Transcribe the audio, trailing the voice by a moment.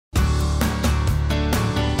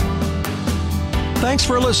Thanks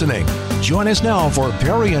for listening. Join us now for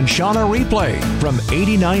Perry and Shauna Replay from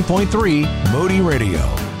 89.3 Moody Radio.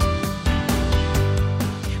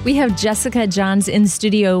 We have Jessica Johns in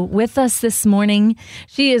studio with us this morning.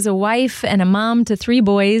 She is a wife and a mom to 3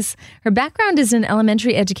 boys. Her background is in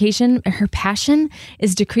elementary education. Her passion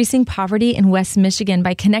is decreasing poverty in West Michigan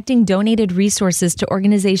by connecting donated resources to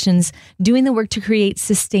organizations doing the work to create a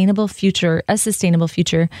sustainable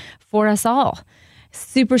future for us all.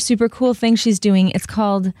 Super, super cool thing she's doing. It's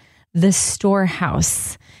called The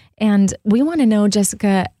Storehouse. And we want to know,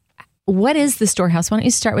 Jessica, what is the Storehouse? Why don't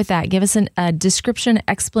you start with that? Give us a description,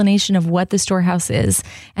 explanation of what the Storehouse is,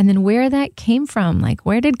 and then where that came from. Like,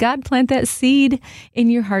 where did God plant that seed in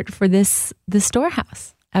your heart for the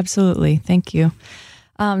Storehouse? Absolutely. Thank you.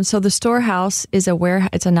 So the Storehouse is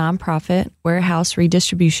it's a nonprofit warehouse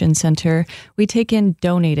redistribution center. We take in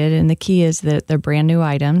donated, and the key is that they're brand new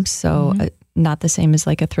items. So not the same as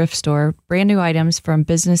like a thrift store, brand new items from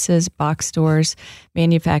businesses, box stores,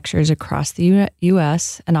 manufacturers across the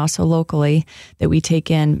U.S. and also locally, that we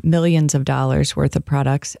take in millions of dollars worth of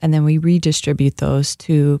products, and then we redistribute those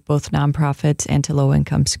to both nonprofits and to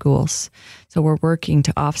low-income schools. So we're working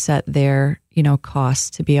to offset their, costs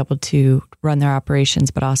to be able to run their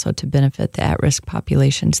operations, but also to benefit the at-risk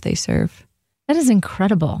populations they serve. That is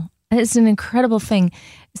incredible. It's an incredible thing.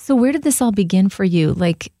 So where did this all begin for you?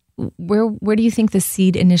 Like, where do you think the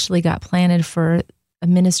seed initially got planted for a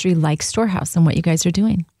ministry like Storehouse and what you guys are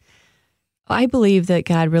doing? I believe that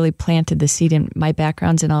God really planted the seed. In my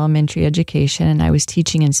background's in elementary education, and I was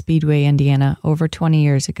teaching in Speedway, Indiana over 20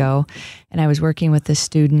 years ago. And I was working with a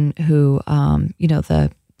student who,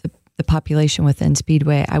 the population within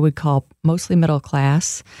Speedway, I would call mostly middle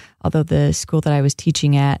class, although the school that I was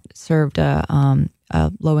teaching at served a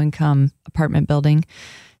low-income apartment building.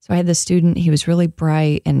 So I had this student, he was really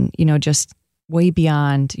bright and, just way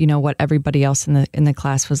beyond, what everybody else in the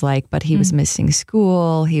class was like, but he was missing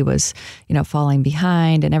school. He was, falling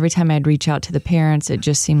behind. And every time I'd reach out to the parents, it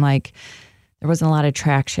just seemed like there wasn't a lot of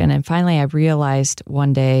traction. And finally I realized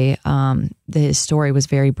one day that his story was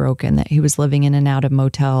very broken, that he was living in and out of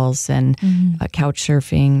motels and couch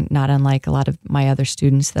surfing, not unlike a lot of my other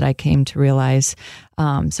students that I came to realize.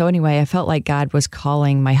 So anyway, I felt like God was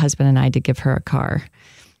calling my husband and I to give her a car,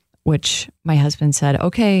 which my husband said,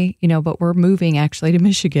 okay, but we're moving actually to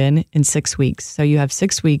Michigan in 6 weeks. So you have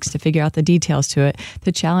 6 weeks to figure out the details to it.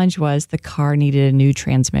 The challenge was the car needed a new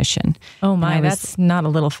transmission. Oh my, that's not a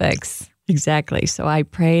little fix. Exactly. So I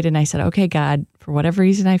prayed and I said, okay, God, for whatever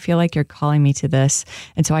reason, I feel like you're calling me to this.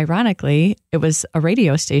 And so ironically, it was a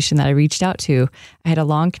radio station that I reached out to. I had a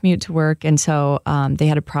long commute to work. And so they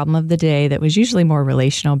had a problem of the day that was usually more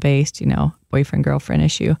relational based, boyfriend, girlfriend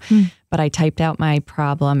issue. But I typed out my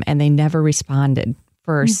problem and they never responded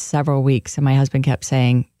for several weeks. And my husband kept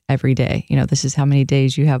saying every day, this is how many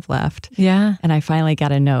days you have left. Yeah. And I finally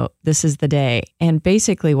got a note, this is the day. And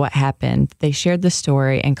basically what happened, they shared the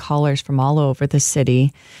story and callers from all over the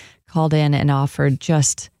city called in and offered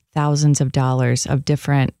just thousands of dollars of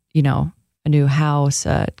different, a new house,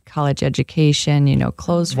 a college education,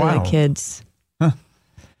 clothes for the kids.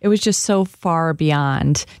 It was just so far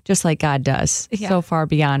beyond, just like God does, so far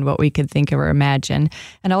beyond what we could think of or imagine.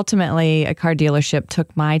 And ultimately, a car dealership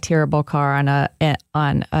took my terrible car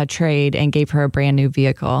on a trade and gave her a brand new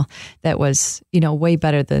vehicle that was, way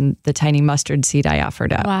better than the tiny mustard seed I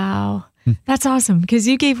offered up. Wow. That's awesome, because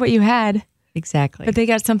you gave what you had. Exactly. But they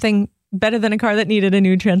got something better than a car that needed a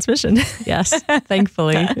new transmission. Yes,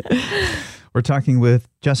 thankfully. We're talking with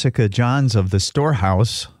Jessica Johns of the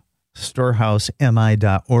Storehouse,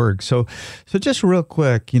 storehousemi.org. So just real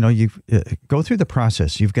quick, you go through the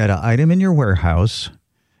process. You've got an item in your warehouse,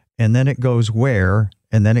 and then it goes where,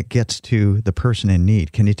 and then it gets to the person in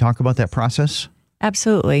need. Can you talk about that process?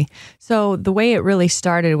 Absolutely. So the way it really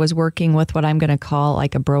started was working with what I'm going to call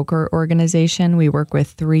like a broker organization. We work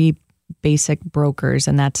with 3 basic brokers,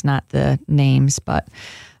 and that's not the names, but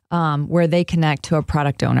where they connect to a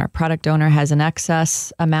product owner. Product owner has an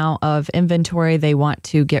excess amount of inventory they want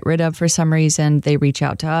to get rid of for some reason. They reach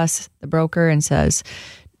out to us, the broker, and says,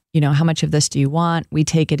 how much of this do you want? We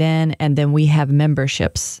take it in, and then we have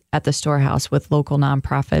memberships at the Storehouse with local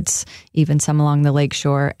nonprofits, even some along the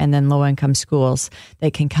lakeshore, and then low-income schools.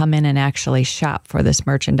 They can come in and actually shop for this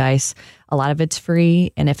merchandise. A lot of it's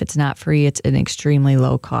free, and if it's not free, it's an extremely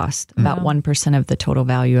low cost, about 1% of the total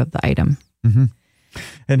value of the item. Mm-hmm.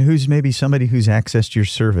 And who's maybe somebody who's accessed your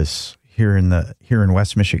service here in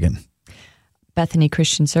West Michigan? Bethany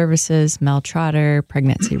Christian Services, Mel Trotter,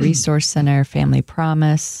 Pregnancy Resource Center, Family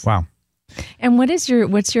Promise. Wow. And what's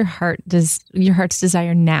your heart's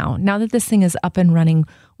desire now? Now that this thing is up and running,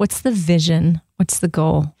 What's the vision? What's the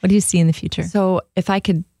goal? What do you see in the future? So if I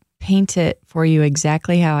could paint it for you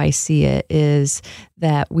exactly how I see it, is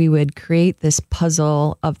that we would create this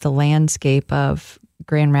puzzle of the landscape of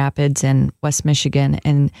Grand Rapids and West Michigan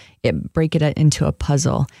and break it into a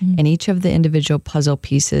puzzle. And each of the individual puzzle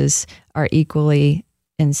pieces are equally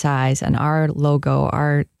in size, and our logo,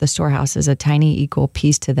 the storehouse, is a tiny equal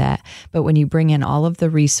piece to that. But when you bring in all of the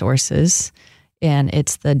resources, and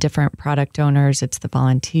it's the different product owners, it's the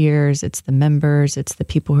volunteers, it's the members, it's the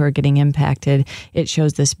people who are getting impacted, it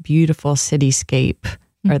shows this beautiful cityscape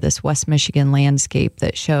or this West Michigan landscape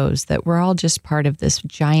that shows that we're all just part of this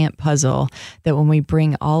giant puzzle, that when we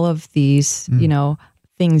bring all of these,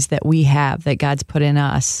 things that we have that God's put in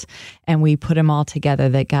us, and we put them all together,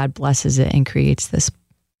 that God blesses it and creates this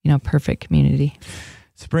perfect community.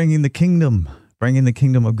 It's bringing the kingdom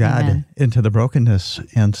of God Amen. into the brokenness.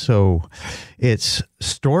 And so it's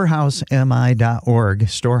storehousemi.org,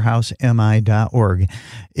 storehousemi.org.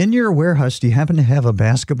 In your warehouse, do you happen to have a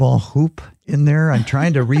basketball hoop in there? I'm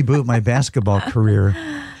trying to reboot my basketball career.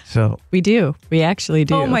 So We do. We actually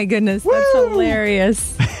do. Oh my goodness, that's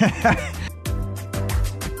hilarious.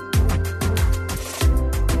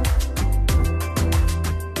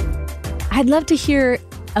 I'd love to hear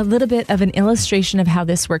a little bit of an illustration of how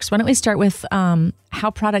this works. Why don't we start with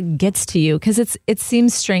how product gets to you? Because it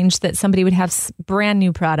seems strange that somebody would have brand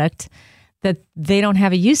new product that they don't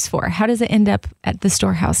have a use for. How does it end up at the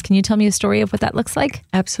storehouse? Can you tell me a story of what that looks like?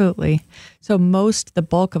 Absolutely. So the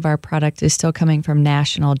bulk of our product is still coming from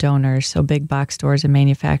national donors, so big box stores and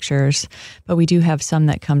manufacturers. But we do have some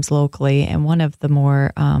that comes locally. And one of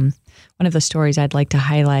the stories I'd like to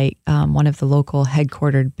highlight, one of the local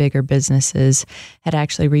headquartered bigger businesses had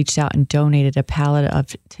actually reached out and donated a pallet of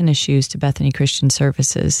tennis shoes to Bethany Christian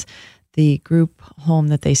Services. The group home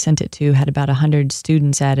that they sent it to had about 100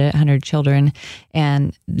 students at it, 100 children,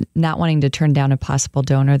 and not wanting to turn down a possible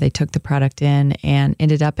donor, they took the product in and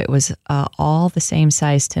ended up, it was all the same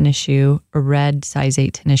size tennis shoe, a red size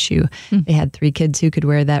 8 tennis shoe. They had 3 kids who could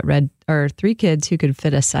wear that red, or 3 kids who could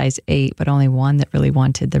fit a size 8, but only one that really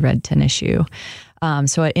wanted the red tennis shoe.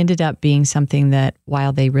 So it ended up being something that,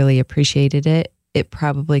 while they really appreciated it, it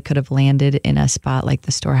probably could have landed in a spot like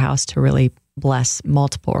the storehouse to really bless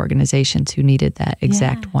multiple organizations who needed that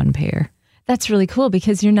exact one pair. That's really cool,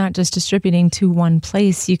 because you're not just distributing to one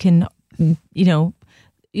place. You can, you don't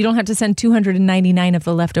have to send 299 of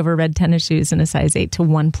the leftover red tennis shoes in a size 8 to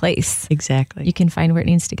one place. Exactly. You can find where it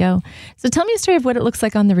needs to go. So tell me a story of what it looks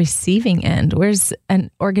like on the receiving end. Where's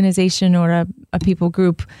an organization or a people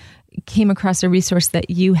group came across a resource that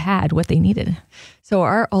you had, what they needed? So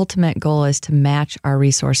our ultimate goal is to match our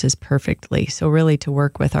resources perfectly. So really to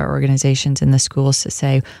work with our organizations and the schools to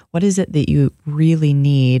say, what is it that you really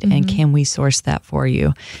need, and can we source that for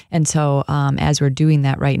you? And so as we're doing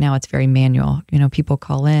that right now, it's very manual. People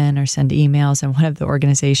call in or send emails, and one of the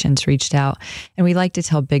organizations reached out, and we like to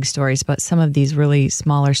tell big stories, but some of these really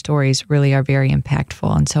smaller stories really are very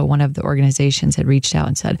impactful. And so one of the organizations had reached out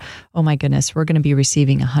and said, oh my goodness, we're going to be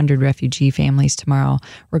receiving 100 refugee families tomorrow.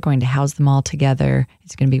 We're going to house them all together.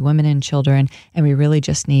 It's going to be women and children, and we really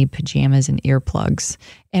just need pajamas and earplugs.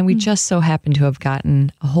 And we just so happened to have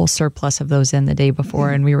gotten a whole surplus of those in the day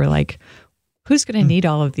before, and we were like, who's going to need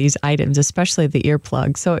all of these items, especially the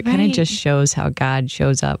earplugs? So it kind of just shows how God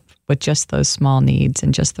shows up with just those small needs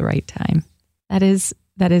and just the right time. That is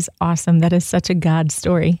awesome. That is such a God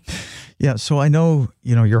story. yeah, so I know,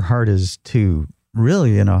 your heart is to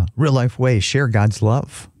really, in a real life way, share God's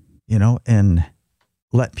love, and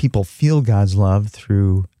let people feel God's love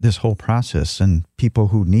through this whole process, and people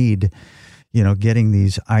who need, getting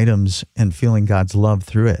these items and feeling God's love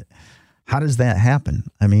through it. How does that happen?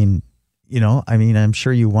 I'm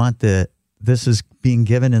sure you want that this is being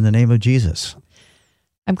given in the name of Jesus.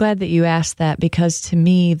 I'm glad that you asked that, because to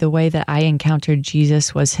me, the way that I encountered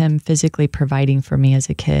Jesus was him physically providing for me as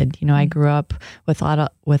a kid. I grew up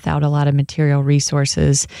without a lot of material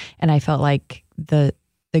resources, and I felt like the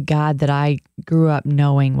God that I grew up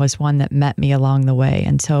knowing was one that met me along the way.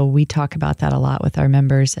 And so we talk about that a lot with our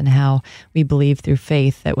members, and how we believe through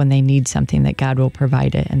faith that when they need something, that God will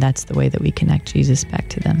provide it. And that's the way that we connect Jesus back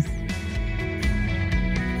to them.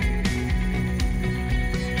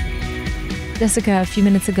 Jessica, a few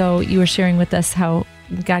minutes ago, you were sharing with us how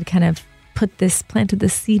God kind of planted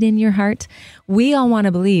this seed in your heart. We all want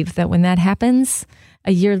to believe that when that happens,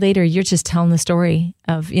 a year later, you're just telling the story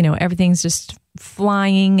of, everything's just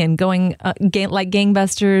flying and going like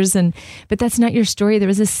gangbusters. But that's not your story. There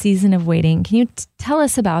was a season of waiting. Can you tell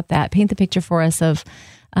us about that? Paint the picture for us of,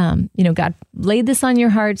 God laid this on your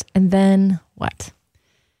heart, and then what?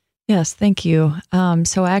 Yes, thank you.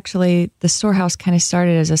 So actually, the storehouse kind of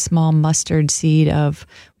started as a small mustard seed of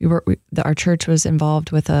our church was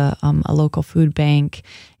involved with a local food bank,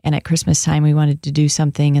 and at Christmas time we wanted to do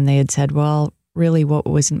something, and they had said, well, really what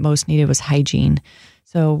was most needed was hygiene.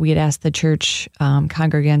 So we had asked the church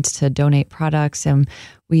congregants to donate products, and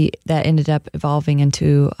that ended up evolving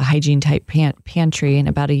into a hygiene type pantry. And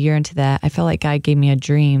about a year into that, I felt like God gave me a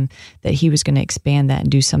dream that He was going to expand that and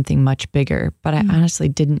do something much bigger. But I honestly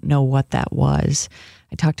didn't know what that was.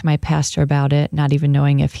 I talked to my pastor about it, not even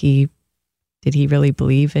knowing if he really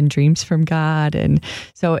believe in dreams from God. And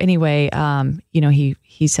so anyway,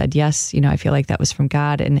 he said, yes, I feel like that was from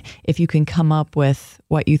God. And if you can come up with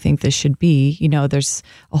what you think this should be, there's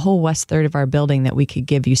a whole west third of our building that we could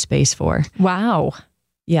give you space for. Wow.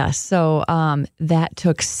 Yes. So that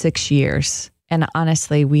took 6 years. And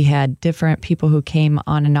honestly, we had different people who came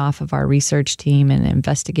on and off of our research team and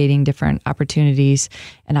investigating different opportunities.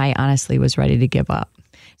 And I honestly was ready to give up.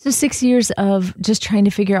 So 6 years of just trying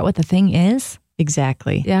to figure out what the thing is?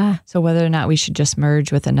 Exactly. Yeah. So whether or not we should just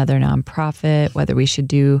merge with another nonprofit, whether we should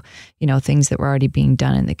do, things that were already being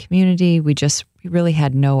done in the community, we really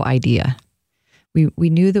had no idea. We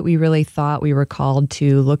knew that we really thought we were called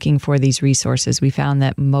to looking for these resources. We found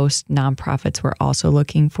that most nonprofits were also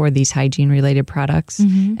looking for these hygiene-related products.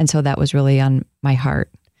 Mm-hmm. And so that was really on my heart.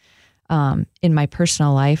 In my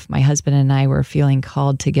personal life, my husband and I were feeling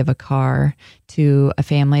called to give a car to a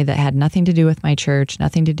family that had nothing to do with my church,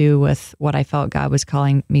 nothing to do with what I felt God was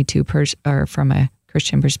calling me to from a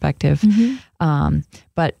Christian perspective. Mm-hmm.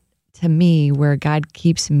 But to me, where God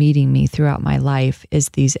keeps meeting me throughout my life is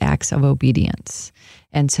these acts of obedience.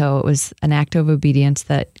 And so it was an act of obedience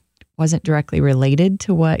that wasn't directly related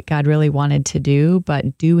to what God really wanted to do,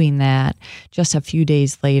 but doing that, just a few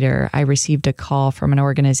days later, I received a call from an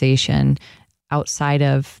organization outside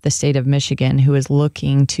of the state of Michigan who was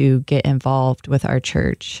looking to get involved with our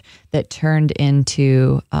church that turned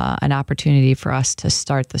into an opportunity for us to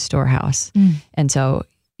start the storehouse. And so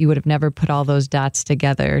you would have never put all those dots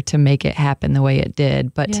together to make it happen the way it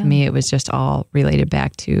did. But to me, it was just all related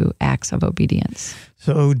back to acts of obedience.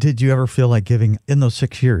 So did you ever feel like giving in those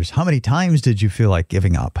 6 years? How many times did you feel like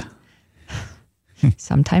giving up?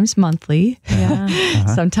 Sometimes monthly. Yeah.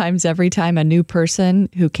 Sometimes every time a new person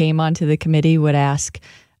who came onto the committee would ask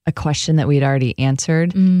a question that we'd already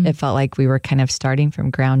answered, it felt like we were kind of starting from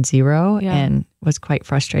ground zero and was quite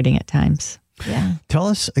frustrating at times. Yeah. Tell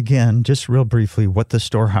us again, just real briefly, what the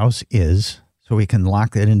storehouse is so we can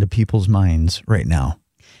lock that into people's minds right now.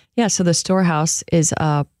 Yeah, so the storehouse is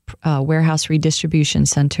a warehouse redistribution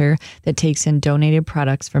center that takes in donated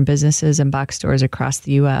products from businesses and box stores across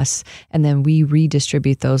the U.S., and then we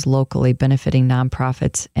redistribute those locally, benefiting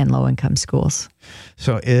nonprofits and low-income schools.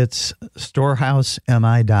 So it's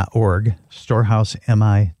storehousemi.org,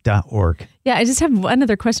 storehousemi.org. Yeah, I just have one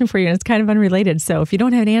other question for you, and it's kind of unrelated. So if you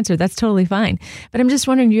don't have an answer, that's totally fine. But I'm just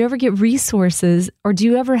wondering, do you ever get resources, or do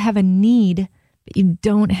you ever have a need, but you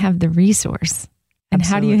don't have the resource? And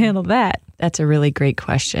Absolutely. How do you handle that? That's a really great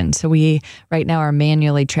question. So we right now are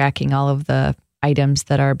manually tracking all of the items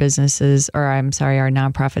that our businesses, our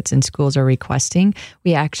nonprofits and schools are requesting.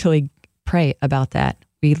 We actually pray about that.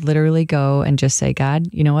 We literally go and just say, God,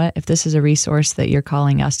 you know what? If this is a resource that you're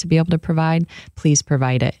calling us to be able to provide, please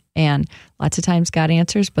provide it. And lots of times God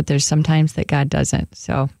answers, but there's sometimes that God doesn't.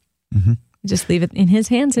 So just leave it in His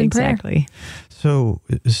hands in prayer. Exactly. So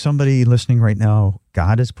somebody listening right now,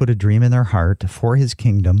 God has put a dream in their heart for His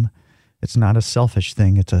kingdom. It's not a selfish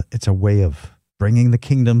thing. It's a way of bringing the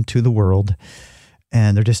kingdom to the world,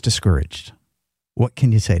 and they're just discouraged. What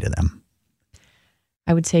can you say to them?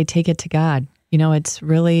 I would say take it to God. It's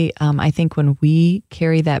really, I think when we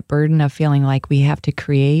carry that burden of feeling like we have to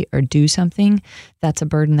create or do something, that's a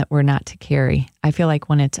burden that we're not to carry. I feel like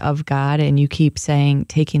when it's of God and you keep saying,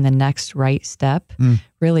 taking the next right step,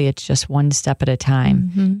 really it's just one step at a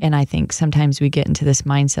time. Mm-hmm. And I think sometimes we get into this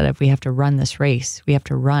mindset of we have to run this race. We have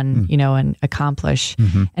to run, and accomplish.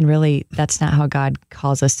 Mm-hmm. And really, that's not how God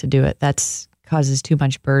calls us to do it. That's causes too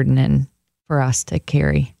much burden for us to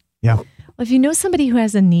carry. Yeah. Well, if you know somebody who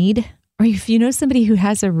has a need, or if you know somebody who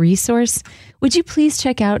has a resource, would you please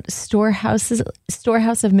check out Storehouse of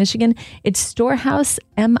Michigan? It's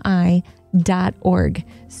storehousemi.org.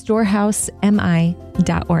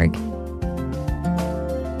 Storehousemi.org.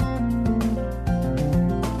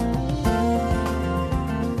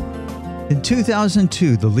 In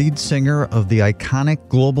 2002, the lead singer of the iconic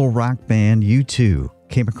global rock band U2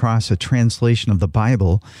 came across a translation of the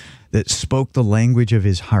Bible that spoke the language of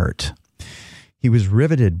his heart. He was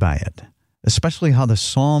riveted by it, especially how the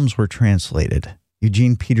Psalms were translated,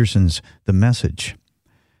 Eugene Peterson's The Message.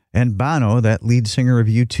 And Bono, that lead singer of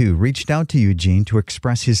U2, reached out to Eugene to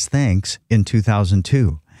express his thanks in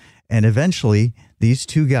 2002. And eventually, these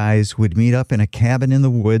two guys would meet up in a cabin in the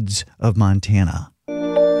woods of Montana.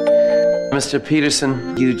 Mr.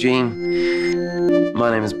 Peterson, Eugene,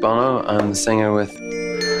 my name is Bono. I'm the singer with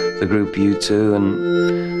the group U2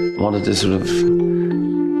 and wanted to sort of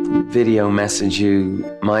video message you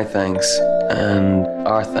my thanks and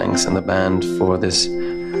our thanks and the band for this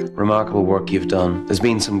remarkable work you've done. There's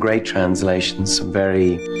been some great translations, some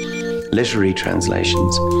very literary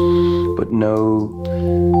translations, but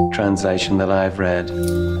no translation that I've read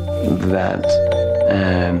that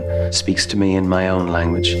speaks to me in my own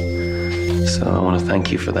language. So I want to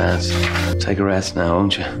thank you for that. Take a rest now,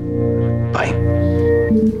 won't you? Bye.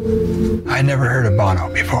 I never heard of Bono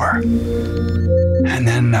before. And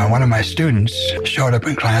then one of my students showed up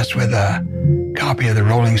in class with a copy of the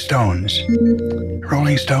Rolling Stones.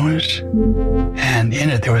 Rolling Stones? And in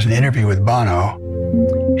it there was an interview with Bono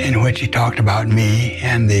in which he talked about me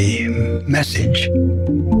and the message.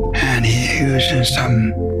 And he used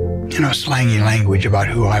some, slangy language about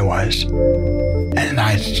who I was. And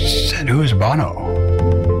I said, "Who's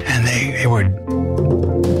Bono?" And they were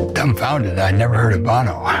dumbfounded. I'd never heard of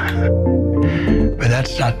Bono. But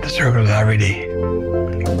that's not the circle that I really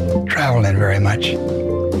travel in very much.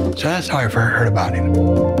 So that's how I first heard about him.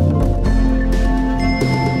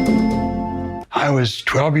 I was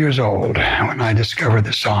 12 years old when I discovered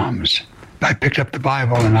the Psalms. I picked up the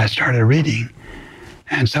Bible and I started reading.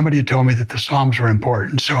 And somebody had told me that the Psalms were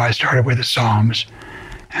important, so I started with the Psalms.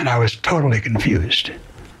 And I was totally confused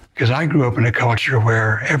because I grew up in a culture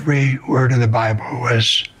where every word in the Bible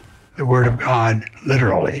was the Word of God,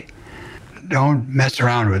 literally. Don't mess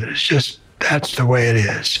around with it. It's just, that's the way it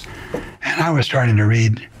is. And I was starting to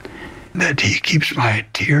read that he keeps my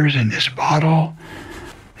tears in this bottle,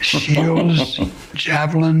 shields,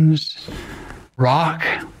 javelins, rock.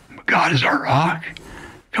 God is our rock.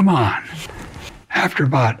 Come on. After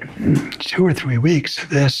about 2 or 3 weeks of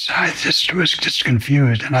this, I was just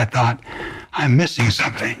confused, and I thought, I'm missing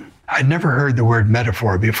something. I'd never heard the word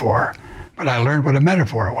metaphor before, but I learned what a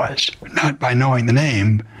metaphor was, not by knowing the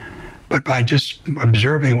name, but by just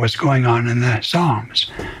observing what's going on in the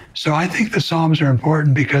Psalms. So I think the Psalms are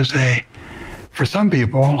important because they, for some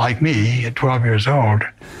people like me at 12 years old,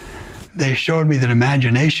 they showed me that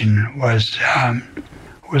imagination was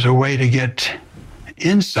a way to get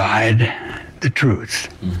inside the truth.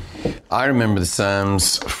 I remember the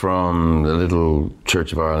Psalms from the little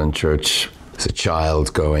Church of Ireland church as a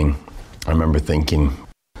child going. I remember thinking,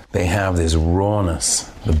 they have this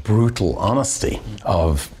rawness, the brutal honesty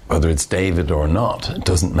of whether it's David or not, it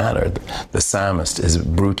doesn't matter. The psalmist is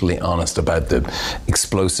brutally honest about the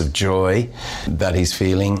explosive joy that he's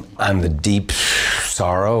feeling and the deep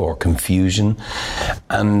sorrow or confusion.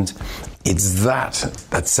 And it's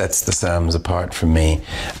that sets the Psalms apart for me.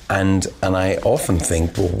 And I often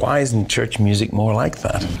think, well, why isn't church music more like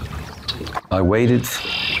that? I waited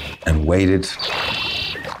and waited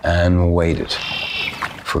and waited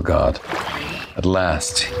for God. At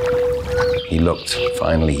last, he looked,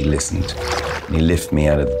 finally he listened, and he lifted me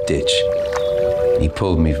out of the ditch. And he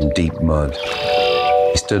pulled me from deep mud.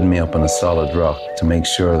 He stood me up on a solid rock to make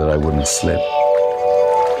sure that I wouldn't slip.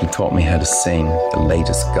 He taught me how to sing the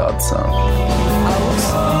latest God song. I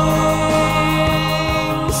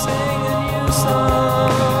will sing a new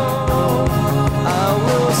song. I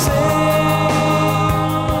will sing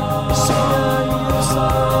a new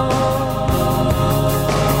song.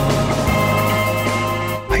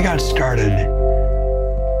 I got started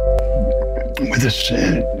with this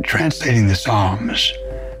translating the Psalms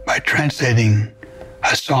by translating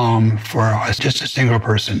a psalm for just a single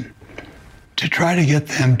person, to try to get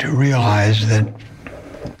them to realize that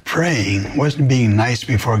praying wasn't being nice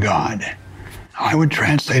before God. I would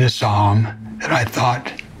translate a psalm that I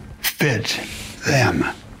thought fit them.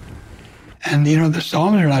 And the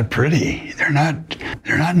psalms are not pretty. They're not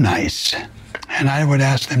nice. And I would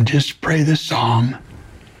ask them, just pray this psalm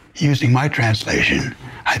using my translation.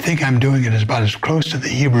 I think I'm doing it about as close to the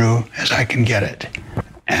Hebrew as I can get it.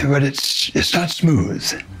 But it's not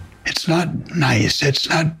smooth. It's not nice. It's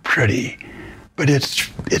not pretty. But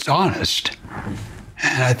it's honest.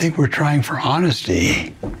 And I think we're trying for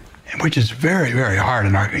honesty, which is very, very hard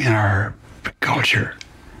in our culture.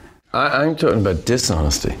 I'm talking about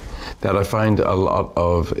dishonesty. That I find a lot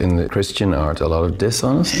of, in the Christian art, a lot of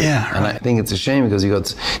dishonesty. Yeah. Right. And I think it's a shame because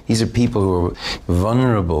these are people who are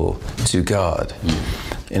vulnerable to God.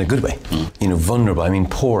 In a good way. Vulnerable, I mean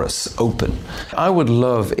porous, open. I would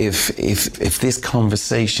love if this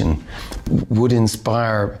conversation would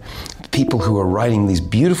inspire people who are writing these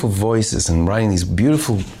beautiful voices and writing these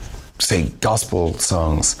beautiful say, gospel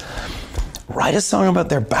songs, write a song about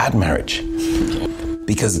their bad marriage.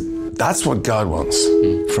 Because that's what God wants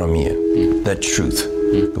from you. That truth.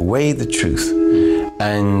 The way, the truth.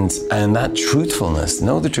 And that truthfulness,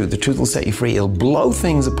 know the truth will set you free. It'll blow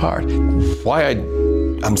things apart. Why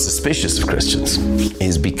I'm suspicious of Christians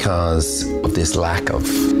is because of this lack of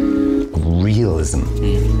realism.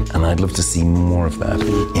 And I'd love to see more of that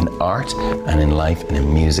in art and in life and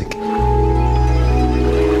in music.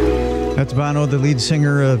 That's Bono, the lead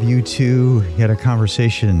singer of U2. He had a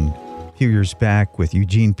conversation a few years back with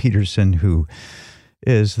Eugene Peterson, who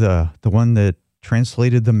is the one that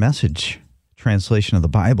translated the Message translation of the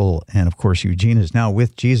Bible. And of course, Eugene is now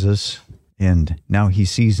with Jesus, and now he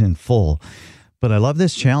sees in full. But I love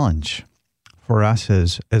this challenge for us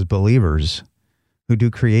as believers who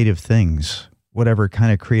do creative things, whatever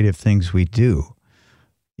kind of creative things we do.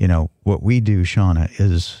 You know, what we do, Shauna,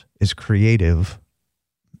 is creative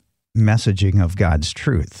messaging of God's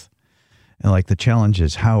truth. And like the challenge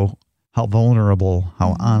is how vulnerable,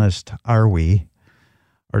 how honest are we?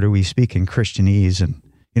 Or do we speak in Christianese? And,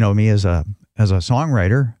 you know, me as a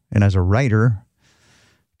songwriter and as a writer,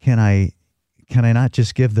 can I not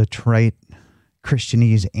just give the trite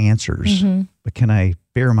Christianese answers, but can I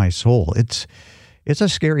bare my soul? It's a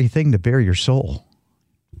scary thing to bare your soul.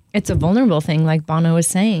 It's a vulnerable thing, like Bono was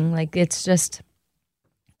saying. Like, it's just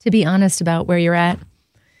to be honest about where you're at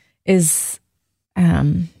is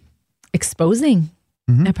exposing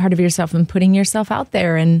a part of yourself and putting yourself out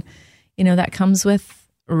there. And, you know, that comes with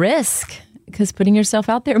risk, because putting yourself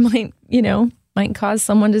out there might cause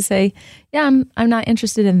someone to say, yeah, I'm not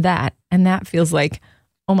interested in that. And that feels like,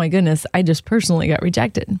 oh my goodness, I just personally got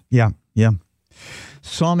rejected. Yeah.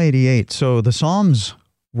 Psalm 88. So the Psalms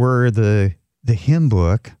were the hymn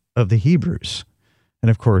book of the Hebrews.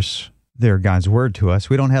 And of course, they're God's word to us.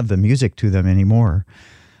 We don't have the music to them anymore.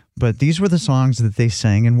 But these were the songs that they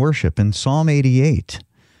sang in worship. In Psalm 88,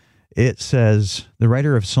 it says, the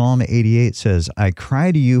writer of Psalm 88 says, I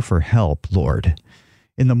cry to you for help, Lord.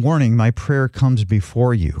 In the morning, my prayer comes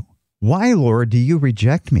before you. Why, Lord, do you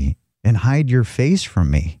reject me and hide your face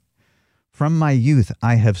from me? From my youth,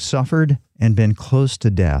 I have suffered and been close to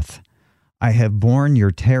death. I have borne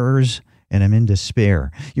your terrors and am in despair.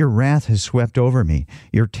 Your wrath has swept over me.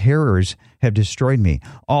 Your terrors have destroyed me.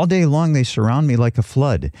 All day long they surround me like a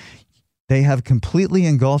flood. They have completely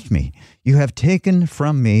engulfed me. You have taken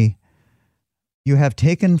from me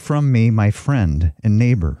my friend and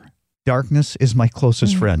neighbor. Darkness is my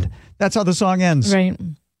closest friend. That's how the song ends. Right.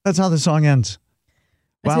 That's how the song ends.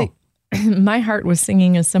 Wow. My heart was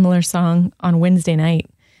singing a similar song on Wednesday night.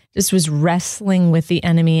 Just was wrestling with the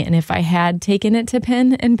enemy. And if I had taken it to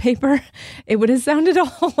pen and paper, it would have sounded a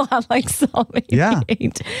whole lot like Psalm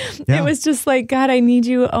 88. Yeah. It was just like, God, I need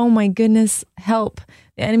you. Oh my goodness, help.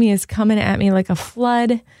 The enemy is coming at me like a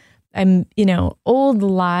flood. I'm, old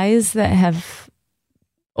lies,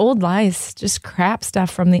 just crap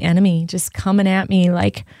stuff from the enemy, just coming at me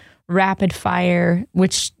like rapid fire,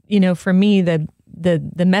 which, for me, the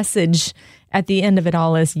message at the end of it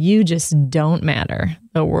all is, you just don't matter.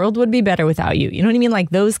 The world would be better without you. You know what I mean? Like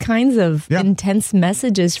those kinds of intense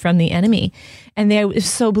messages from the enemy. And it was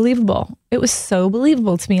so believable. It was so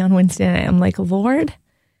believable to me on Wednesday night. I'm like, Lord,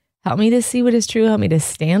 help me to see what is true. Help me to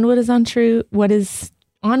stand what is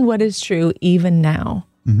true even now.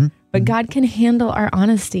 But God can handle our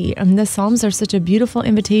honesty. And the Psalms are such a beautiful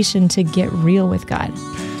invitation to get real with God.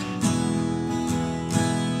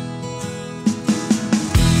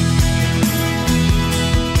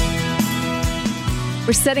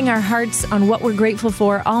 We're setting our hearts on what we're grateful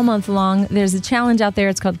for all month long. There's a challenge out there.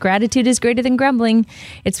 It's called Gratitude is Greater Than Grumbling.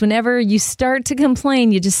 It's whenever you start to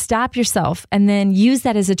complain, you just stop yourself and then use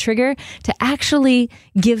that as a trigger to actually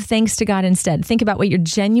give thanks to God instead. Think about what you're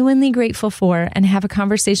genuinely grateful for and have a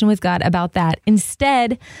conversation with God about that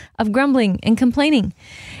instead of grumbling and complaining.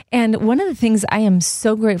 And one of the things I am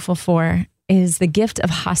so grateful for is the gift of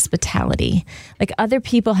hospitality. Like, other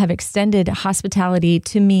people have extended hospitality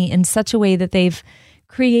to me in such a way that they've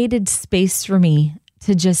created space for me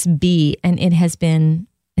to just be. And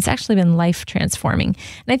it's actually been life transforming.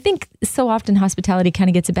 And I think so often hospitality kind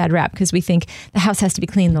of gets a bad rap because we think the house has to be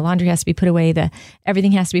clean, the laundry has to be put away,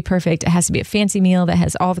 everything has to be perfect. It has to be a fancy meal that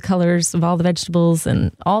has all the colors of all the vegetables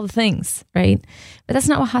and all the things, right? But that's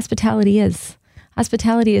not what hospitality is.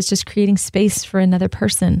 Hospitality is just creating space for another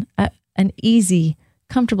person, an easy,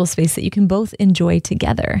 comfortable space that you can both enjoy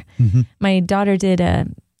together. My daughter did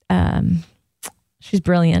she's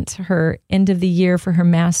brilliant. Her end of the year for her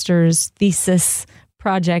master's thesis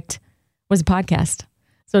project was a podcast.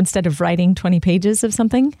 So instead of writing 20 pages of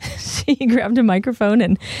something, she grabbed a microphone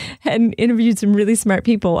and interviewed some really smart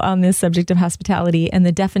people on this subject of hospitality. And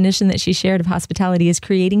the definition that she shared of hospitality is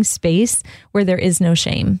creating space where there is no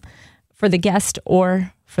shame for the guest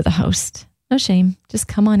or for the host. No shame. Just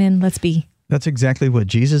come on in. Let's be. That's exactly what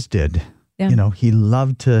Jesus did. Yeah. He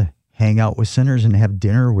loved to hang out with sinners and have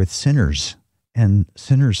dinner with sinners. And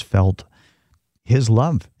sinners felt his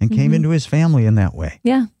love and came into his family in that way.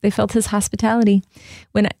 Yeah, they felt his hospitality.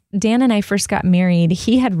 When Dan and I first got married,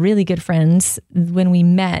 he had really good friends when we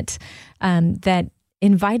met that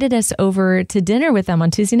invited us over to dinner with them on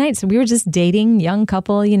Tuesday night. So we were just dating, young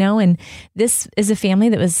couple, and this is a family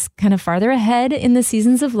that was kind of farther ahead in the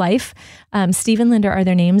seasons of life. Steve and Linda are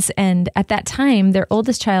their names. And at that time, their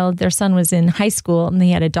oldest child, their son, was in high school, and they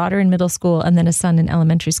had a daughter in middle school and then a son in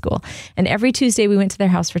elementary school. And every Tuesday we went to their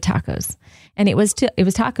house for tacos. And it was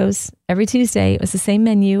tacos every Tuesday. It was the same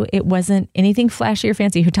menu. It wasn't anything flashy or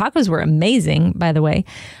fancy. Her tacos were amazing, by the way.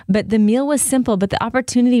 But the meal was simple. But the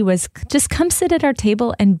opportunity was just come sit at our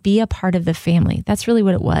table and be a part of the family. That's really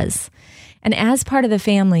what it was. And as part of the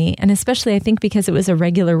family, and especially I think because it was a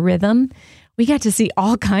regular rhythm, we got to see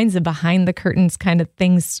all kinds of behind the curtains kind of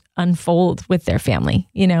things unfold with their family,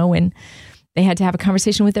 when they had to have a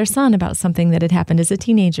conversation with their son about something that had happened as a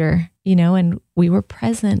teenager, and we were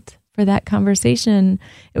present for that conversation.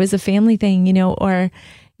 It was a family thing, or,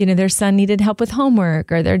 their son needed help with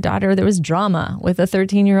homework, or their daughter, there was drama with the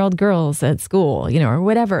 13-year-old girls at school, or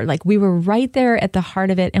whatever. Like, we were right there at the heart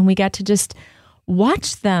of it. And we got to just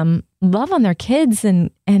watch them love on their kids and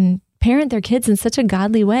parent their kids in such a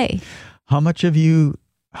godly way. How much of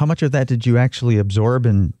that did you actually absorb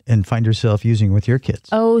and find yourself using with your kids?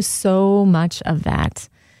 Oh, so much of that.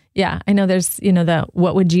 Yeah, I know there's,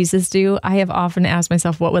 what would Jesus do? I have often asked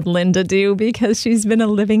myself, what would Linda do? Because she's been a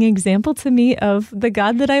living example to me of the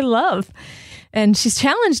God that I love. And she's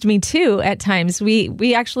challenged me too at times.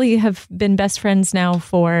 We actually have been best friends now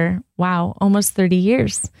for, almost 30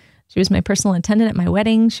 years. She was my personal attendant at my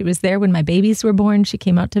wedding. She was there when my babies were born. She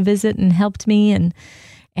came out to visit and helped me.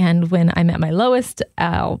 And when I'm at my lowest,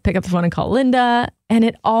 I'll pick up the phone and call Linda. And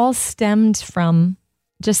it all stemmed from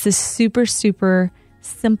just this super, super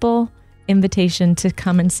simple invitation to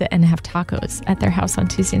come and sit and have tacos at their house on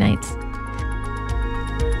Tuesday nights.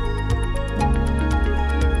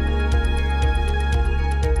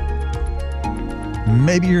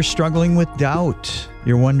 Maybe you're struggling with doubt.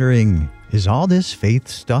 You're wondering, is all this faith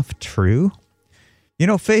stuff true?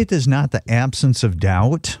 Faith is not the absence of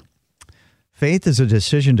doubt. Faith is a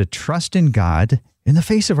decision to trust in God in the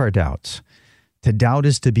face of our doubts. To doubt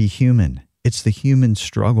is to be human. It's the human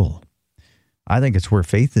struggle. I think it's where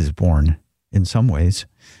faith is born in some ways.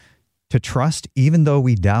 To trust, even though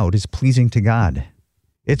we doubt, is pleasing to God.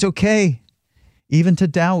 It's okay, even to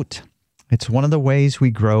doubt. It's one of the ways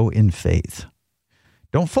we grow in faith.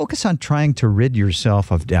 Don't focus on trying to rid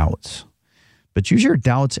yourself of doubts, but use your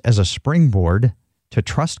doubts as a springboard to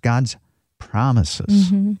trust God's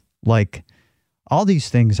promises. Like all these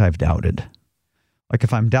things I've doubted. Like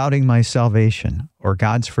if I'm doubting my salvation or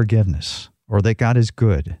God's forgiveness or that God is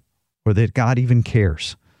good, or that God even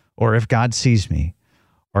cares, or if God sees me,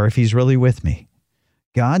 or if he's really with me.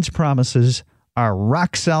 God's promises are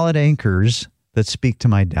rock-solid anchors that speak to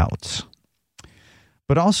my doubts.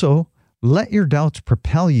 But also, let your doubts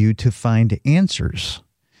propel you to find answers.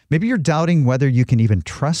 Maybe you're doubting whether you can even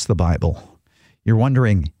trust the Bible. You're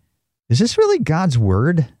wondering, is this really God's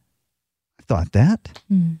word? I thought that.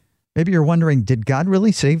 Maybe you're wondering, did God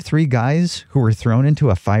really save 3 guys who were thrown into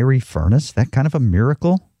a fiery furnace? That kind of a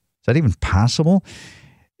miracle? Is that even possible?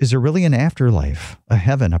 Is there really an afterlife, a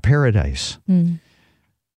heaven, a paradise,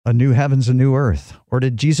 a new heavens, a new earth? Or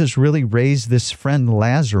did Jesus really raise his friend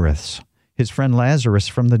Lazarus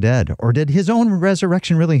from the dead? Or did his own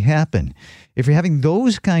resurrection really happen? If you're having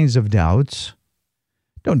those kinds of doubts,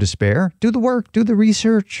 don't despair. Do the work, do the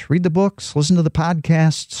research, read the books, listen to the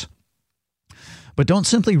podcasts. But don't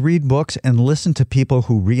simply read books and listen to people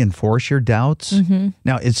who reinforce your doubts.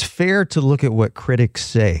 Now, it's fair to look at what critics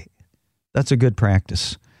say. That's a good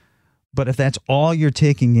practice. But if that's all you're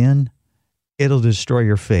taking in, it'll destroy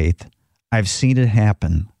your faith. I've seen it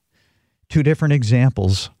happen. 2 different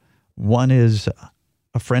examples. One is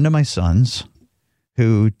a friend of my son's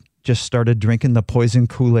who just started drinking the poison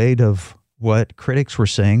Kool-Aid of what critics were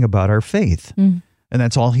saying about our faith. And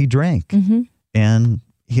that's all he drank. And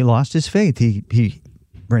he lost his faith. He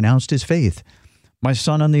renounced his faith. My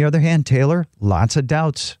son, on the other hand, Taylor, lots of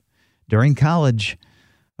doubts during college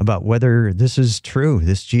about whether this is true,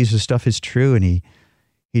 this Jesus stuff is true. And he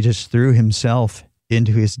just threw himself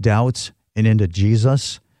into his doubts and into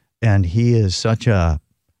Jesus. And he is such a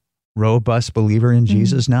robust believer in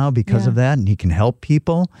Jesus now because of that, and he can help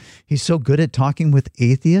people. He's so good at talking with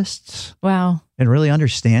atheists. Wow. And really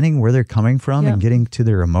understanding where they're coming from and getting to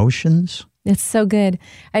their emotions. It's so good.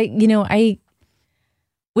 When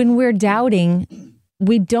we're doubting,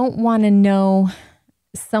 we don't want to know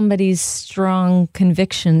somebody's strong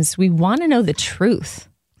convictions. We want to know the truth.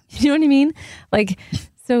 You know what I mean?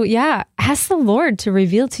 Ask the Lord to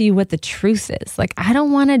reveal to you what the truth is. I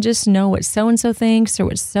don't want to just know what so-and-so thinks or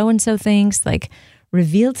what so-and-so thinks.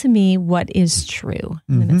 Reveal to me what is true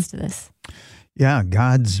in the midst of this. Yeah,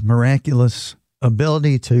 God's miraculous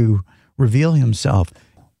ability to reveal himself.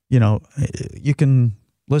 You can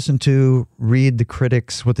read the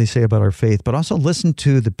critics, what they say about our faith, but also listen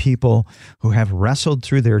to the people who have wrestled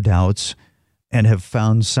through their doubts and have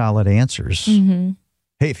found solid answers. Mm-hmm.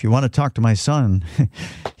 Hey, if you want to talk to my son,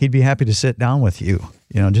 he'd be happy to sit down with you.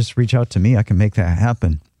 Just reach out to me. I can make that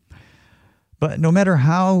happen. But no matter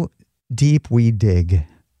how deep we dig,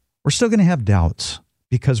 we're still going to have doubts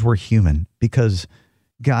because we're human, because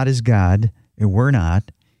God is God and we're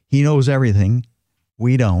not. He knows everything.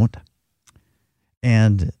 We don't.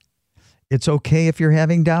 And it's okay if you're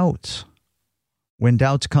having doubts. When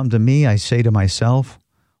doubts come to me, I say to myself,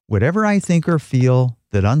 whatever I think or feel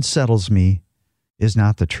that unsettles me is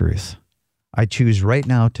not the truth. I choose right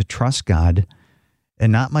now to trust God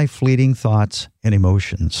and not my fleeting thoughts and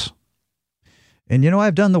emotions. And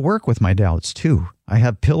I've done the work with my doubts too. I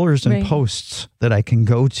have pillars and posts that I can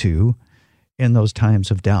go to in those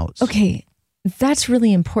times of doubts. Okay, that's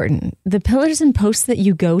really important. The pillars and posts that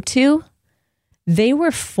you go to, they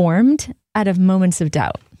were formed out of moments of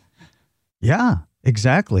doubt. Yeah,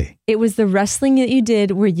 exactly. It was the wrestling that you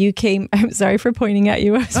did where you came. I'm sorry for pointing at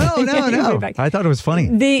you. No. I thought it was funny.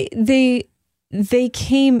 They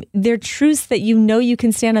came, they're truths that you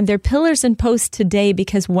can stand on. They're pillars and posts today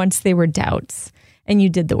because once they were doubts and you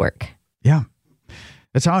did the work. Yeah.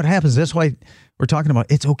 That's how it happens. That's why we're talking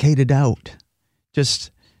about it's okay to doubt.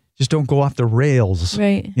 Just don't go off the rails.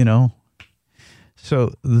 Right.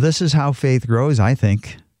 So this is how faith grows, I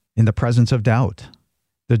think, in the presence of doubt.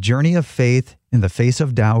 The journey of faith in the face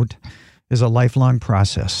of doubt is a lifelong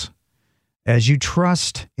process. As you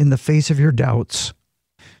trust in the face of your doubts,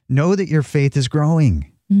 know that your faith is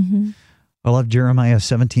growing. Mm-hmm. I love Jeremiah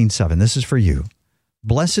 17:7. This is for you.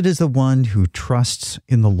 Blessed is the one who trusts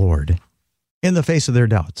in the Lord in the face of their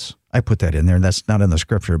doubts. I put that in there, and that's not in the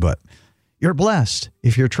scripture, but you're blessed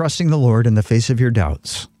if you're trusting the Lord in the face of your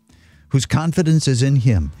doubts, whose confidence is in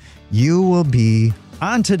him. You will be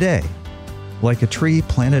on today like a tree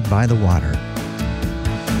planted by the water.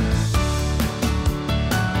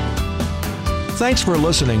 Thanks for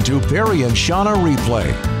listening to Perry and Shauna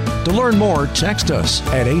Replay. To learn more, text us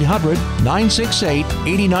at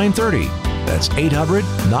 800-968-8930. That's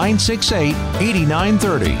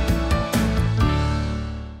 800-968-8930.